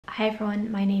Hi everyone,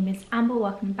 my name is Amber.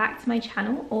 Welcome back to my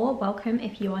channel, or welcome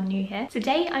if you are new here.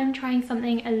 Today I'm trying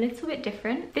something a little bit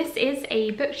different. This is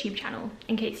a booktube channel,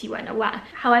 in case you weren't aware.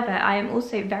 However, I am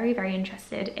also very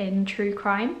interested in true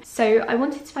crime, so I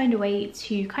wanted to find a way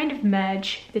to kind of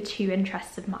merge the two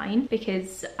interests of mine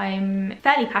because I'm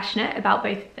fairly passionate about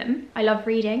both of them. I love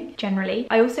reading generally.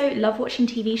 I also love watching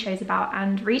TV shows about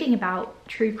and reading about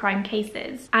true crime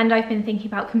cases, and I've been thinking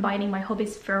about combining my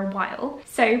hobbies for a while.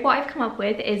 So what I've come up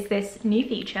with is this new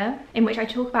feature in which I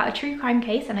talk about a true crime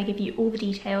case and I give you all the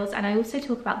details, and I also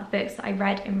talk about the books that I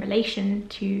read in relation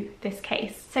to this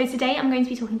case. So today I'm going to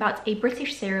be talking about a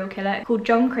British serial killer called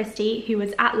John Christie, who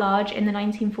was at large in the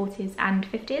 1940s and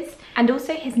 50s, and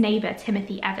also his neighbour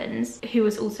Timothy Evans, who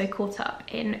was also caught up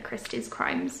in Christie's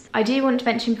crimes. I do want to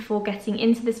mention before getting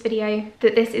into this video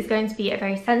that this is going to be a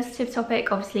very sensitive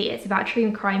topic. Obviously it's about a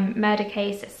true crime murder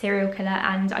case, a serial killer,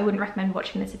 and I wouldn't recommend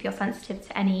watching this if you're sensitive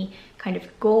to any kind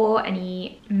of gore,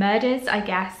 any murders, I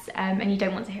guess, and you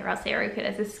don't want to hear about serial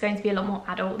killers. This is going to be a lot more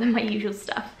adult than my usual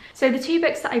stuff. So the two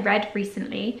books that I read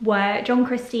recently were John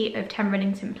Christie of 10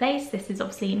 Rillington Place. This is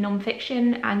obviously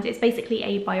non-fiction, and it's basically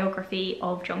a biography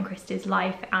of John Christie's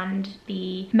life and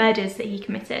the murders that he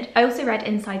committed. I also read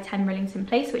Inside 10 Rillington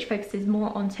Place, which focuses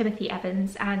more on Timothy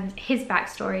Evans and his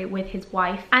backstory with his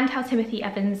wife, and how Timothy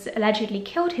Evans allegedly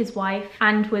killed his wife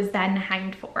and was then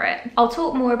hanged for it. I'll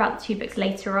talk more about the two books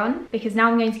later on, because now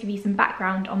I'm going to give you some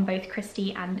background on both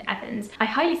Christie and Evans. I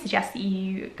highly suggest that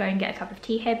you go and get a cup of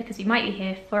tea here, because we might be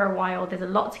here for a while. There's a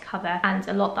lot to cover and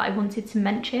a lot that I wanted to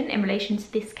mention in relation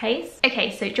to this case.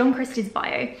 Okay, so John Christie's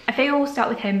bio. I figure we'll start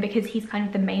with him because he's kind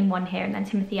of the main one here, and then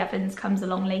Timothy Evans comes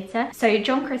along later. So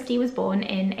John Christie was born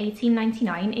in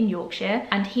 1899 in Yorkshire,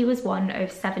 and he was one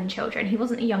of 7 children. He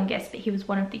wasn't the youngest, but he was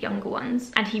one of the younger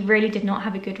ones, and he really did not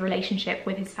have a good relationship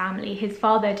with his family. His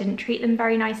father didn't treat them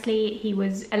very nicely. He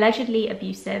was allegedly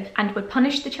abusive and would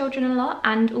punish the children a lot,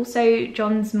 and also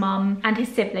John's mum and his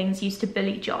siblings used to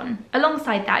bully John.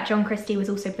 Alongside that, John Christie was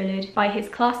also bullied by his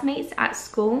classmates at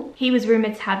school. He was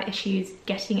rumoured to have issues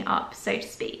getting up, so to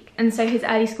speak, and so his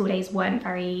early school days weren't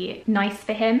very nice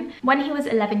for him. When he was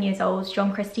 11 years old,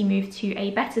 John Christie moved to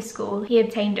a better school. He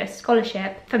obtained a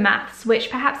scholarship for maths,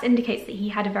 which perhaps indicates that he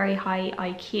had a very high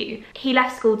IQ. He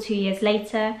left school 2 years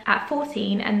later at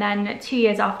 14, and then 2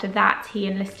 years after that he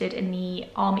enlisted in the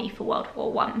army for World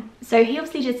War I. So he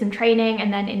obviously did some training,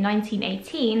 and then in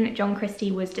 1918 John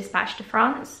Christie was dispatched to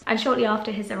France, and shortly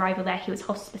after his arrival there he was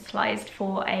hospitalised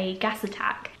for a gas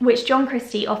attack, which John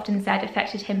Christie often said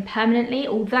affected him permanently,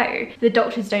 although the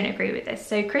doctors don't agree with this.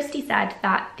 So Christie said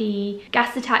that the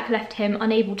gas attack left him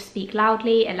unable to speak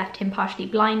loudly, it left him partially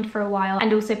blind for a while,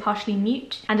 and also partially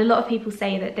mute, and a lot of people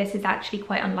say that this is actually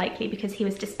quite unlikely because he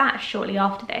was dispatched shortly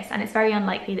after this, and it's very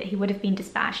unlikely that he would have been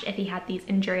dispatched if he had these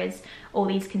injuries or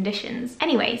these conditions.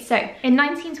 Anyway, so in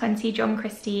 1920 John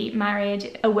Christie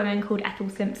married a woman called Ethel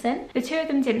Simpson. The two of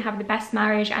them didn't have the best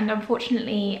marriage, and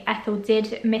unfortunately Ethel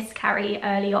did miscarry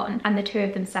early on, and the two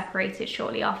of them separated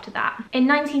shortly after that. In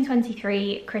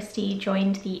 1923 Christie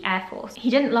joined the Air Force. He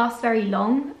didn't last very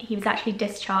long. He was actually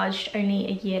discharged only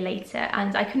a year later,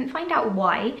 and I couldn't find out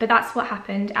why, but that's what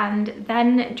happened. And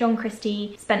then John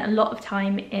Christie spent a lot of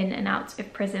time in and out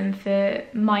of prison for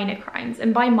minor crimes,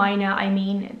 and by minor I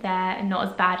mean they're not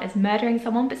as bad as murdering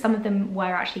someone, but some of them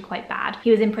were actually quite bad. He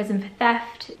was in prison for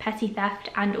theft, petty theft,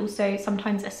 and also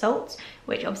sometimes assault,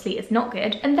 which obviously is not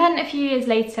good. And then a few years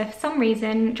later, for some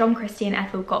reason, John Christie and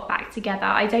Ethel got back together.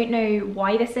 I don't know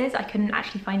why this is. I couldn't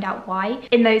actually find out why.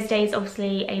 In those days,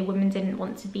 obviously, a woman didn't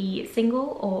want to be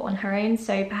single or on her own,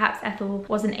 so perhaps Ethel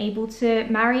wasn't able to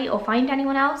marry or find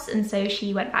anyone else, and so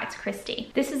she went back to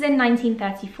Christie. This was in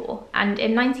 1934, and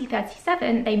in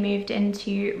 1937, they moved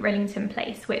into Rillington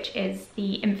Place, which is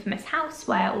the infamous house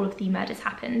where all of the murders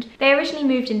happened. They originally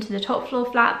moved into the top floor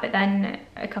flat, but then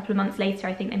a couple of months later,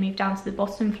 I think they moved down to the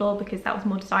bottom floor because that was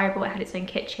more desirable. It had its own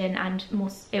kitchen and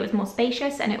it was more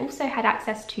spacious, and it also had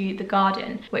access to the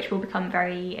garden, which will become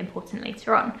very important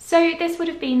later on. So this would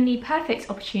have been the perfect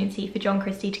opportunity for John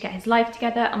Christie to get his life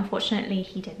together. Unfortunately,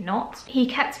 he did not. He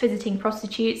kept visiting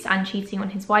prostitutes and cheating on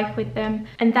his wife with them,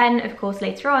 and then of course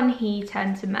later on he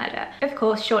turned to murder. Of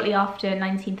course, shortly after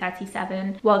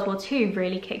 1937, World War II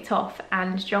really kicked off,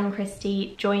 and John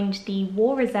Christie joined the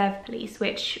War Reserve Police,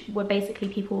 which were basically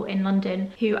people in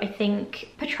London who I think think,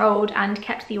 patrolled and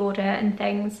kept the order and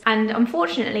things. And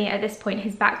unfortunately, at this point,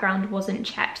 his background wasn't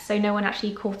checked, so no one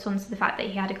actually caught on to the fact that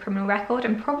he had a criminal record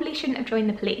and probably shouldn't have joined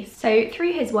the police. So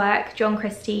through his work, John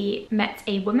Christie met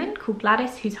a woman called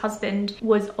Gladys, whose husband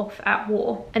was off at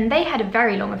war. And they had a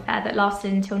very long affair that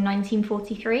lasted until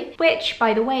 1943, which,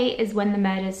 by the way, is when the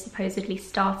murders supposedly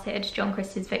started. John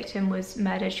Christie's victim was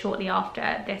murdered shortly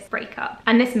after this breakup.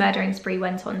 And this murdering spree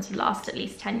went on to last at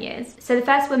least 10 years. So the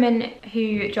first woman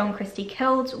who John Christie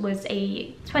killed was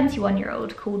a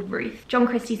 21-year-old called Ruth. John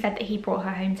Christie said that he brought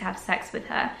her home to have sex with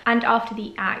her. And after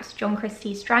the act, John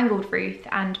Christie strangled Ruth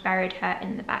and buried her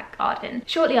in the back garden.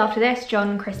 Shortly after this,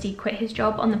 John Christie quit his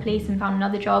job on the police and found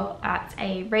another job at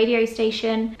a radio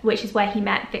station, which is where he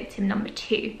met victim number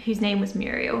 2, whose name was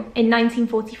Muriel. In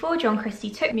 1944, John Christie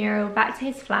took Muriel back to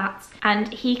his flat,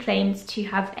 and he claimed to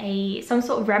have some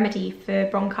sort of remedy for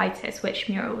bronchitis, which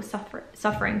Muriel was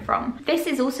suffering from. This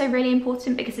is also really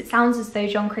important because it sounds as though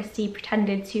John Christie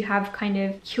pretended to have kind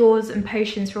of cures and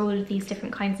potions for all of these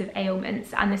different kinds of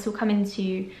ailments, and this will come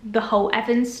into the whole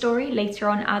Evans story later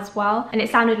on as well. And it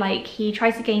sounded like he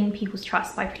tried to gain people's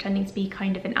trust by pretending to be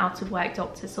kind of an out-of-work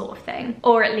doctor sort of thing,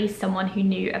 or at least someone who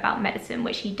knew about medicine,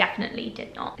 which he definitely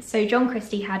did not. So John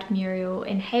Christie had Muriel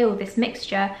inhale this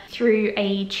mixture through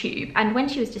a tube, and when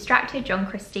she was distracted, John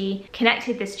Christie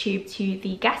connected this tube to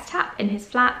the gas tap in his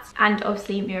flat, and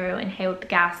obviously Muriel inhaled the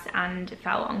gas and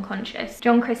fell unconscious.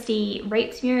 John Christie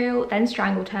raped Muriel, then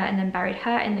strangled her, and then buried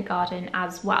her in the garden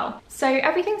as well. So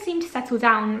everything seemed to settle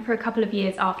down for a couple of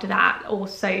years after that, or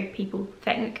so people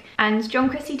think, and John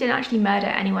Christie didn't actually murder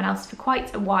anyone else for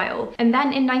quite a while. And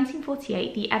then in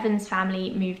 1948, the Evans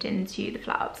family moved into the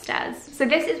flat upstairs. So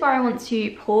this is where I want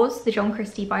to pause the John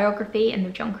Christie biography and the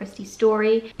John Christie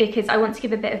story, because I want to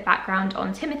give a bit of background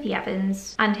on Timothy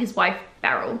Evans and his wife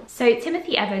Beryl. So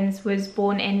Timothy Evans was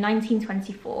born in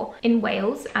 1924 in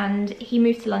Wales, and he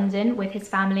moved to London with his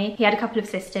family. He had a couple of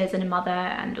sisters and a mother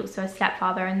and also a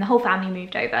stepfather, and the whole family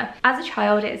moved over. As a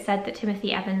child, it is said that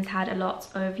Timothy Evans had a lot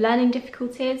of learning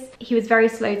difficulties. He was very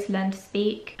slow to learn to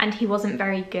speak, and he wasn't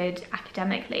very good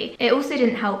academically. It also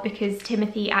didn't help because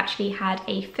Timothy actually had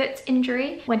a foot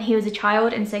injury when he was a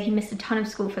child, and so he missed a ton of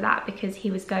school for that because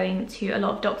he was going to a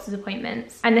lot of doctor's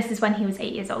appointments, and this is when he was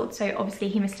 8 years old, so obviously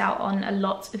he missed out on a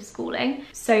lot of schooling.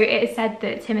 So it is said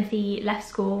that Timothy left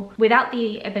school without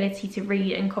the ability to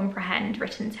read and comprehend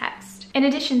written text. In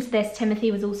addition to this, Timothy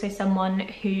was also someone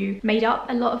who made up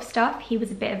a lot of stuff. He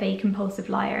was a bit of a compulsive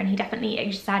liar, and he definitely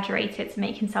exaggerated to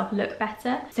make himself look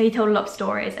better. So he told a lot of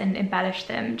stories and embellished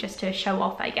them just to show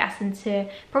off, I guess, and to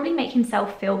probably make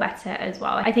himself feel better as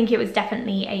well. I think it was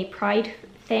definitely a pride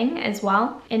thing as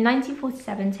well. In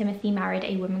 1947, Timothy married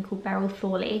a woman called Beryl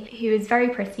Thorley, who is very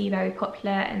pretty, very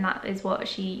popular, and that is what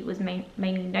she was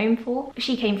mainly known for.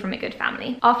 She came from a good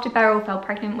family. After Beryl fell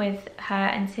pregnant with her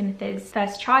and Timothy's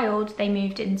first child, they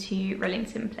moved into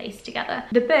Rillington Place together.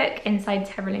 The book Inside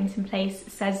Rillington Place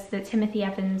says that Timothy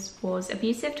Evans was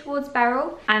abusive towards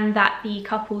Beryl and that the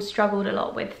couple struggled a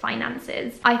lot with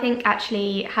finances. I think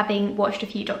actually, having watched a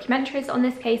few documentaries on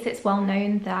this case, it's well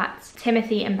known that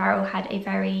Timothy and Beryl had a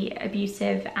very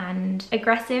abusive and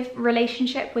aggressive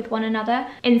relationship with one another.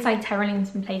 Inside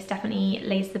Rillington Place definitely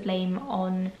lays the blame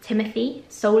on Timothy,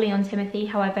 solely on Timothy.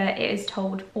 However, it is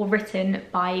told or written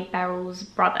by Beryl's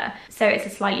brother, so it's a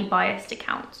slightly biased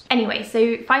account. Anyway,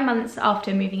 so 5 months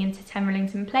after moving into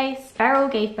Rillington Place, Beryl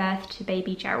gave birth to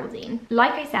baby Geraldine.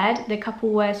 Like I said, the couple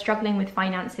were struggling with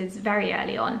finances very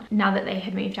early on, now that they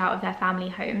had moved out of their family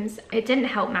homes. It didn't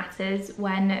help matters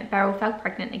when Beryl fell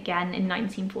pregnant again in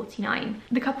 1949.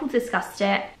 The couple discussed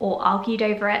it or argued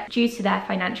over it. Due to their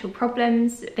financial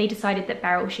problems, they decided that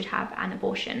Beryl should have an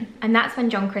abortion. And that's when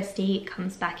John Christie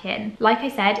comes back in. Like I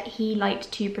said, he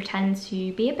liked to pretend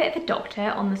to be a bit of a doctor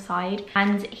on the side,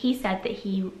 and he said that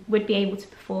he would be able to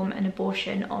perform an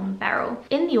abortion on Beryl.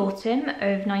 In the autumn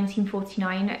of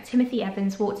 1949, Timothy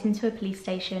Evans walked into a police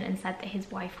station and said that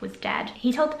his wife was dead.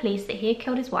 He told the police that he had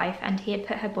killed his wife and he had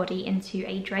put her body into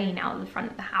a drain out of the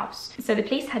front of the house. So the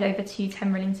police head over to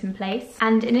Rillington Place,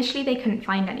 and initially they couldn't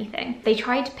find anything. They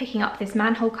tried picking up this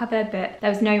manhole cover, but there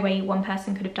was no way one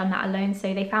person could have done that alone,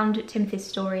 so they found Timothy's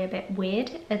story a bit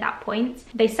weird at that point.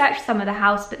 They searched some of the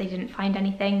house, but they didn't find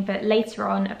anything, but later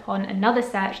on, upon another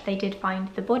search, they did find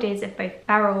the bodies of both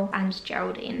Beryl and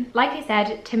Geraldine. Like I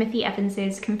said, Timothy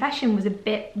Evans's confession was a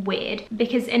bit weird,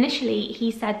 because initially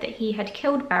he said that he had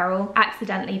killed Beryl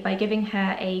accidentally by giving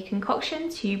her a concoction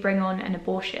to bring on an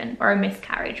abortion, or a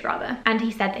miscarriage rather, and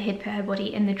he said that he'd put her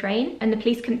body in the drain, and and the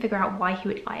police couldn't figure out why he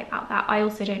would lie about that. I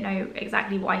also don't know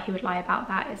exactly why he would lie about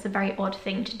that. It's a very odd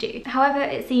thing to do. However,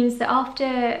 it seems that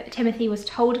after Timothy was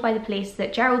told by the police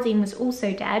that Geraldine was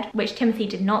also dead, which Timothy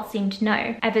did not seem to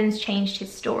know, Evans changed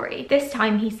his story. This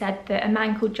time he said that a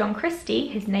man called John Christie,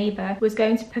 his neighbour, was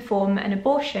going to perform an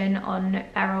abortion on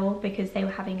Beryl because they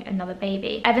were having another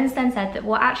baby. Evans then said that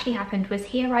what actually happened was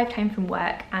he arrived home from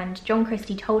work and John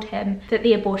Christie told him that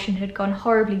the abortion had gone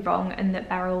horribly wrong and that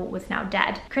Beryl was now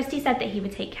dead. Christie said that he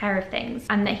would take care of things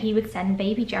and that he would send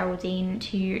baby Geraldine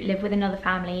to live with another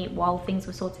family while things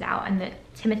were sorted out, and that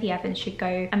Timothy Evans should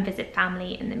go and visit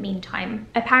family in the meantime.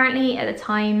 Apparently at the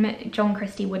time, John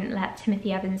Christie wouldn't let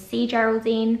Timothy Evans see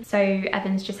Geraldine, so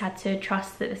Evans just had to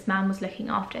trust that this man was looking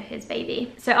after his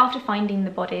baby. So after finding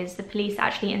the bodies, the police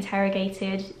actually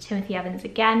interrogated Timothy Evans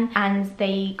again, and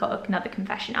they got another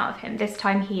confession out of him. This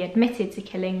time he admitted to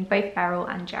killing both Beryl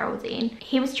and Geraldine.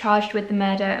 He was charged with the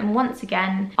murder, and once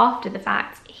again, after the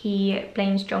fact, he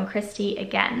blamed John Christie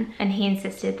again, and he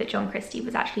insisted that John Christie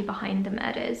was actually behind the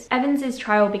murders. Evans's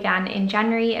trial began in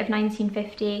January of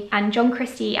 1950, and John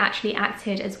Christie actually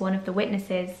acted as one of the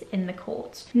witnesses in the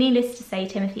court. Needless to say,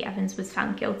 Timothy Evans was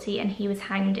found guilty and he was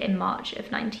hanged in March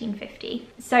of 1950.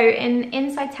 So in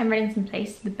Inside 10 Rillington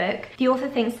Place, the book, the author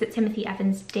thinks that Timothy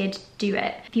Evans did do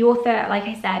it. The author, like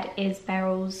I said, is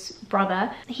Beryl's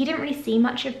brother. He didn't really see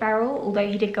much of Beryl, although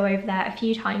he did go over there a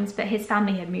few times, but his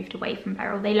family had moved away from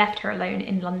Beryl. They left her alone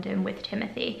in London with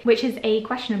Timothy, which is a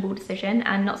questionable decision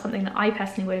and not something that I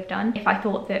personally would have done if I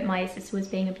thought that my sister was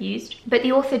being abused. But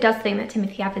the author does think that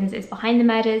Timothy Evans is behind the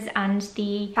murders, and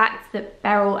the fact that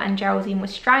Beryl and Geraldine were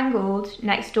strangled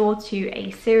next door to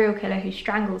a serial killer who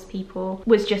strangles people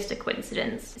was just a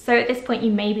coincidence. So at this point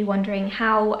you may be wondering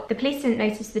how the police didn't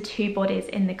notice the two bodies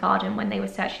in the garden when they were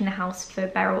searching the house for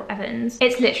Beryl Evans.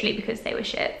 It's literally because they were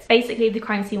shit. Basically the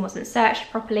crime scene wasn't searched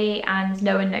properly and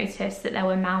no one noticed that there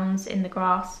were mounds in the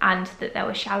grass and that there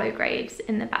were shallow graves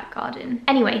in the back garden.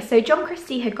 Anyway, so John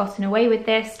Christie had gotten away with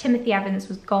this, Timothy Evans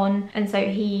was gone, and so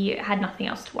he had nothing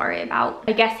else to worry about.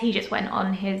 I guess he just went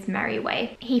on his merry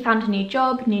way. He found a new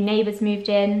job, new neighbours moved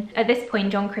in. At this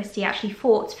point John Christie actually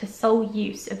fought for sole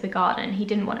use of the garden. He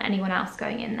didn't want anyone else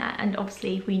going in there, and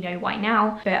obviously we know why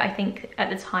now, but I think at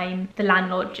the time the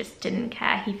landlord just didn't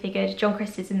care. He figured John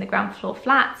Christie's in the ground floor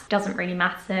flat, doesn't really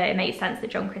matter, it makes sense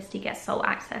that John Christie gets sole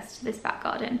access to this back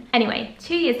garden. Anyway,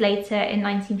 2 years later in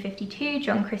 1952,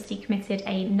 John Christie committed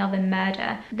another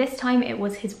murder. This time it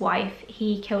was his wife.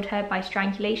 He killed her by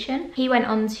strangulation. He went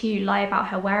on to lie about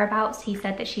her whereabouts. He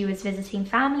said that she was visiting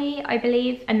family, I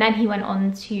believe, and then he went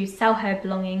on to sell her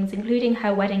belongings, including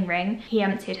her wedding ring. He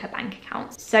emptied her bank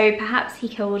accounts. So perhaps he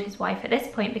killed his wife at this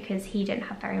point because he didn't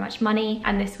have very much money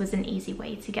and this was an easy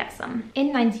way to get some.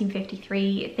 In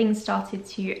 1953, things started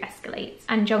to escalate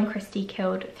and John Christie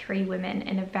killed 3 women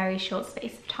in a very short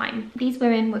space of time. These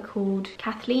women were called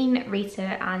Kathleen,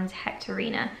 Rita and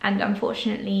Hectorina, and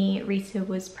unfortunately Rita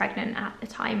was pregnant at the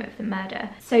time of the murder.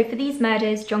 So for these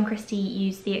murders, John Christie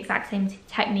used the exact same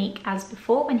technique as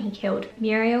before when he killed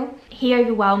Muriel. He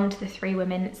overwhelmed the 3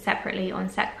 women separately on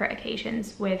separate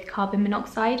occasions with carbon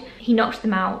monoxide. He knocked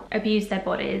them out, abused their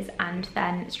bodies and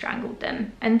then strangled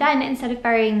them. And then instead of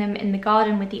burying them in the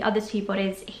garden with the other 2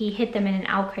 bodies, he hid them in an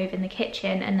alcove in the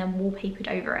kitchen and then wallpapered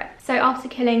over it. So after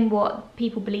killing what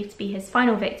people believed to be his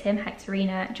final victim,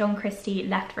 Hectorina, John Christie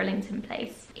left Rillington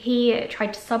Place. He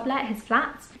tried to sublet his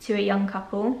flat to a young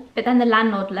couple, but then the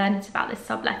landlord learned about this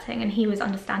subletting and he was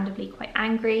understandably quite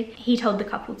angry. He told the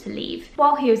couple to leave.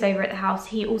 While he was over at the house,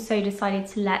 he also decided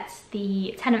to let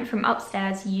the tenant from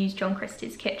upstairs use John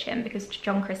Christie's kitchen because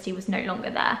John Christie was no longer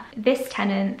there. This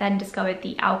tenant then discovered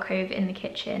the alcove in the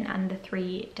kitchen and the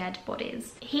 3 dead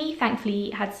bodies. He thankfully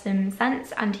had some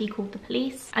sense and he called the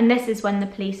police, and this is when the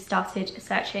police started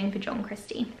searching for John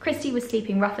Christie. Christie was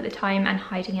sleeping rough at the time and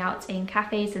hiding out in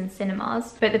cafes and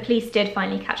cinemas, but the police did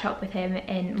finally catch up with him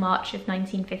in March of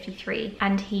 1953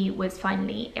 and he was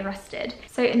finally arrested.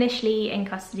 So initially in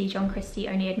custody, John Christie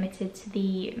only admitted to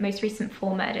the most recent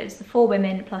 4 murders, the 4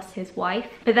 women plus his wife,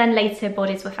 but then later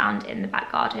bodies were found in the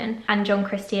back garden and John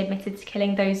Christie admitted to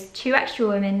killing those 2 extra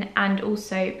women and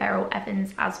also Beryl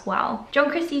Evans as well. John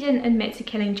Christie didn't admit to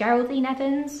killing Geraldine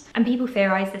Evans, and people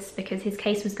theorise this because his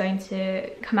case was going to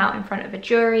come out in front of a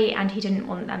jury and he didn't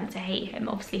want them to hate him.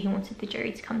 Obviously he wanted the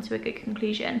jury to to come to a good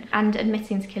conclusion, and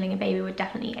admitting to killing a baby would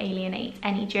definitely alienate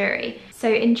any jury.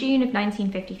 So in June of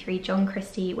 1953, John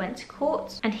Christie went to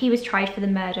court and he was tried for the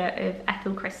murder of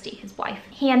Ethel Christie, his wife.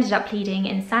 He ended up pleading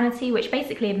insanity, which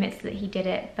basically admits that he did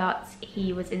it, but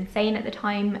he was insane at the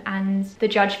time, and the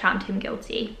judge found him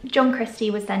guilty. John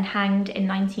Christie was then hanged in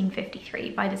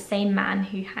 1953 by the same man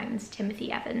who hanged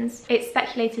Timothy Evans. It's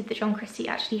speculated that John Christie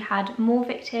actually had more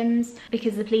victims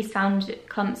because the police found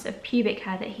clumps of pubic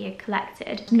hair that he had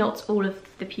collected. Not all of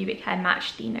the pubic hair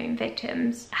matched the known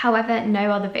victims. However,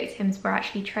 no other victims were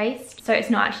actually traced, so it's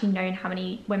not actually known how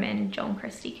many women John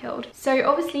Christie killed. So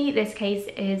obviously this case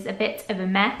is a bit of a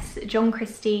mess. John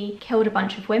Christie killed a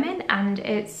bunch of women, and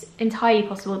it's entirely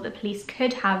possible that the police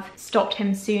could have stopped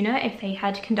him sooner if they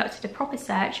had conducted a proper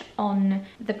search on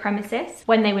the premises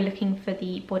when they were looking for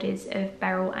the bodies of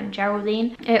Beryl and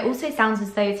Geraldine. It also sounds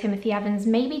as though Timothy Evans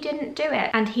maybe didn't do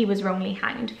it, and he was wrongly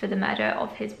hanged for the murder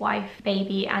of his wife,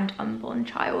 baby and unborn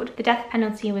child. The death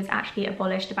penalty was actually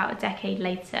abolished about a decade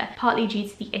later, partly due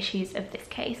to the issues of this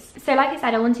case. So like I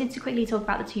said, I wanted to quickly talk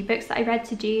about the two books that I read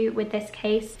to do with this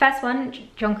case. First one,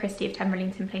 John Christie of 10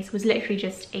 Rillington Place, was literally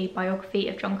just a biography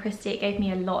of John Christie. It gave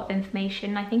me a lot of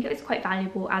information. I think it was quite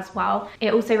valuable as well.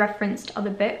 It also referenced other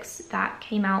books that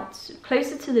came out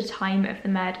closer to the time of the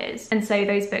murders, and so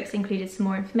those books included some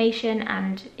more information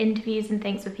and interviews and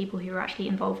things with people who were actually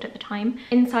involved at the time.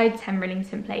 Inside 10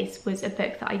 Rillington Place was a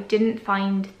book that I didn't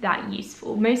find that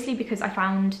useful, mostly because I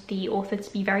found the author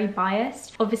to be very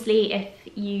biased. Obviously, if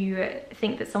you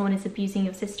think that someone is abusing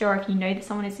your sister, or if you know that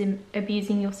someone is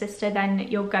abusing your sister, then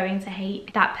you're going to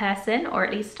hate that person, or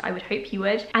at least I would hope you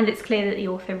would. And it's clear that the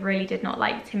author really did not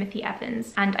like Timothy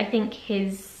Evans, and I think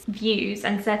his views,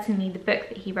 and certainly the book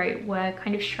that he wrote, were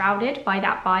kind of shrouded by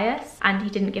that bias, and he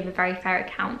didn't give a very fair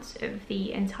account of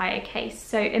the entire case.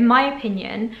 So in my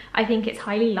opinion, I think it's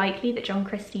highly likely that John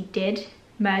Christie did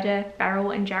murder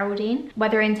Beryl and Geraldine,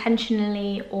 whether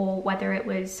intentionally or whether it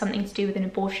was something to do with an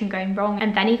abortion going wrong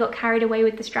and then he got carried away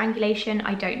with the strangulation,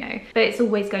 I don't know. But it's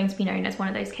always going to be known as one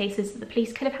of those cases that the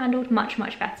police could have handled much,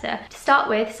 much better. To start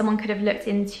with, someone could have looked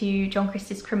into John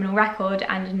Christie's criminal record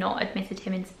and not admitted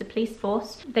him into the police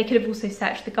force. They could have also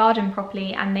searched the garden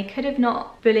properly, and they could have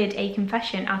not bullied a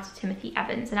confession out of Timothy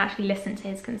Evans and actually listened to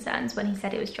his concerns when he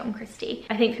said it was John Christie.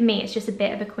 I think for me, it's just a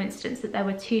bit of a coincidence that there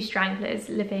were two stranglers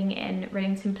living in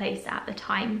Rillington Place at the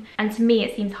time, and to me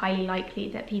it seems highly likely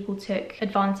that people took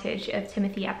advantage of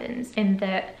Timothy Evans in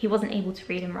that he wasn't able to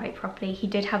read and write properly. He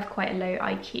did have quite a low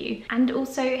IQ, and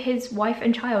also his wife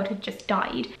and child had just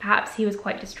died. Perhaps he was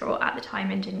quite distraught at the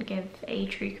time and didn't give a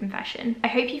true confession. I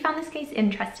hope you found this case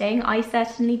interesting. I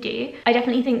certainly do. I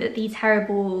definitely think that the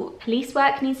terrible police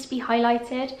work needs to be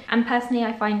highlighted, and personally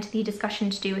I find the discussion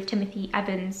to do with Timothy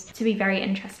Evans to be very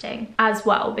interesting as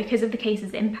well because of the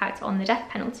case's impact on the death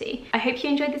penalty. I hope you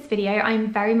enjoyed this video.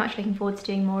 I'm very much looking forward to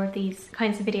doing more of these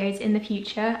kinds of videos in the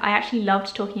future. I actually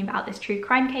loved talking about this true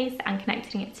crime case and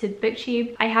connecting it to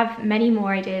BookTube. I have many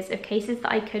more ideas of cases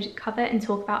that I could cover and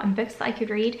talk about and books that I could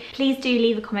read. Please do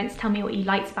leave a comment to tell me what you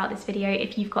liked about this video.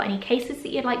 If you've got any cases that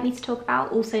you'd like me to talk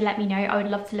about, also let me know. I would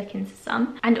love to look into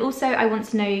some. And also I want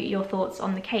to know your thoughts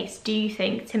on the case. Do you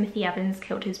think Timothy Evans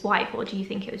killed his wife, or do you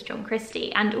think it was John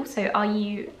Christie? And also, are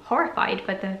you horrified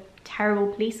by the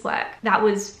terrible police work that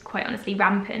was quite honestly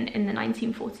rampant in the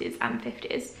 1940s and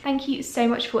 50s. Thank you so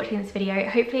much for watching this video.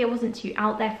 Hopefully it wasn't too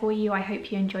out there for you. I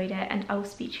hope you enjoyed it, and I will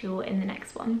speak to you all in the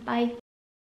next one. Bye.